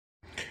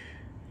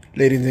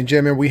Ladies and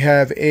gentlemen, we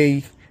have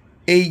a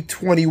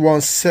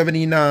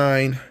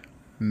A2179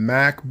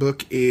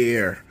 MacBook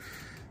Air.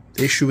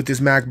 The issue with this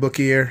MacBook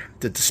Air,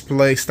 the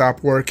display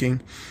stopped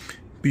working.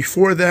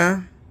 Before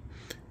that,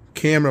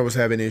 camera was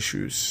having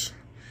issues.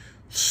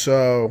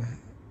 So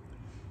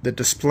the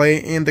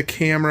display and the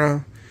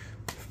camera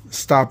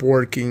stopped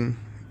working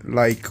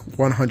like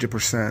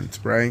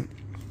 100%, right?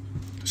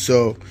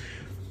 So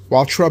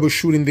while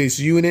troubleshooting this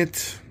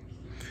unit,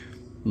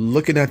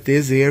 looking at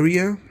this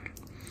area,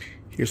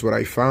 here's what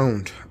I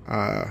found.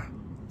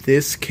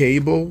 This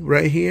cable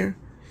right here,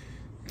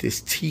 this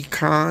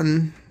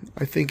T-Con,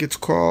 I think it's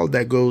called,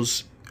 that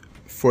goes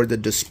for the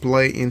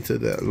display into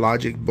the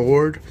logic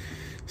board,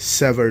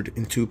 severed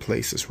in two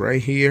places, right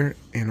here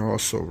and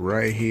also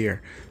right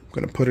here. I'm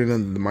gonna put it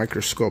under the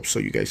microscope so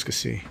you guys can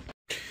see.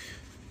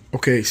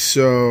 Okay,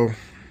 so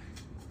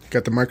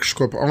got the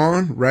microscope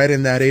on right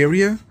in that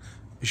area.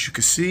 As you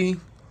can see,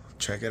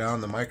 check it out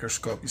on the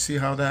microscope. You see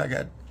how that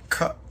got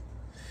cut?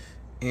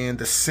 And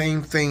the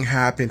same thing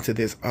happened to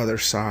this other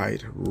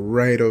side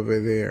right over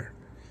there.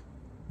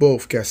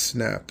 Both got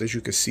snapped, as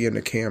you can see in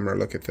the camera.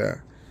 Look at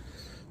that.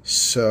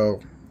 So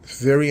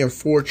very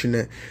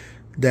unfortunate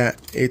that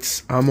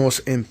it's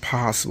almost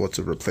impossible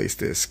to replace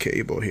this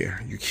cable here.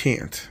 You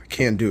can't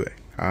do it.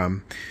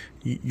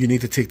 You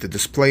need to take the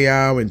display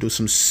out and do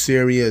some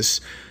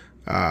serious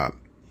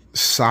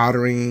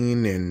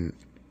soldering and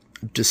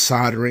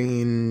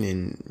desoldering,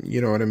 and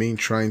you know what I mean,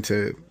 trying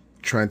to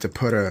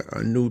put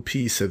a new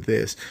piece of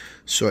this.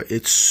 So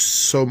it's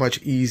so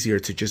much easier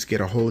to just get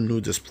a whole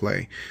new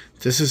display.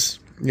 This is,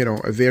 you know,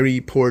 a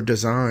very poor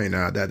design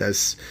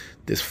that's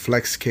this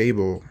flex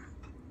cable,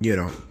 you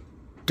know,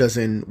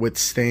 doesn't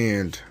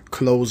withstand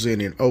closing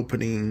and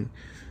opening,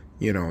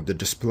 you know, the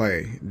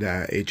display,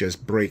 that it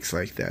just breaks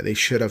like that. They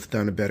should have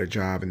done a better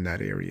job in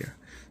that area.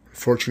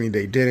 Unfortunately,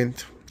 they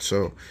didn't.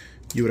 So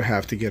you would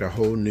have to get a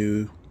whole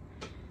new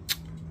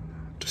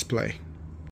display.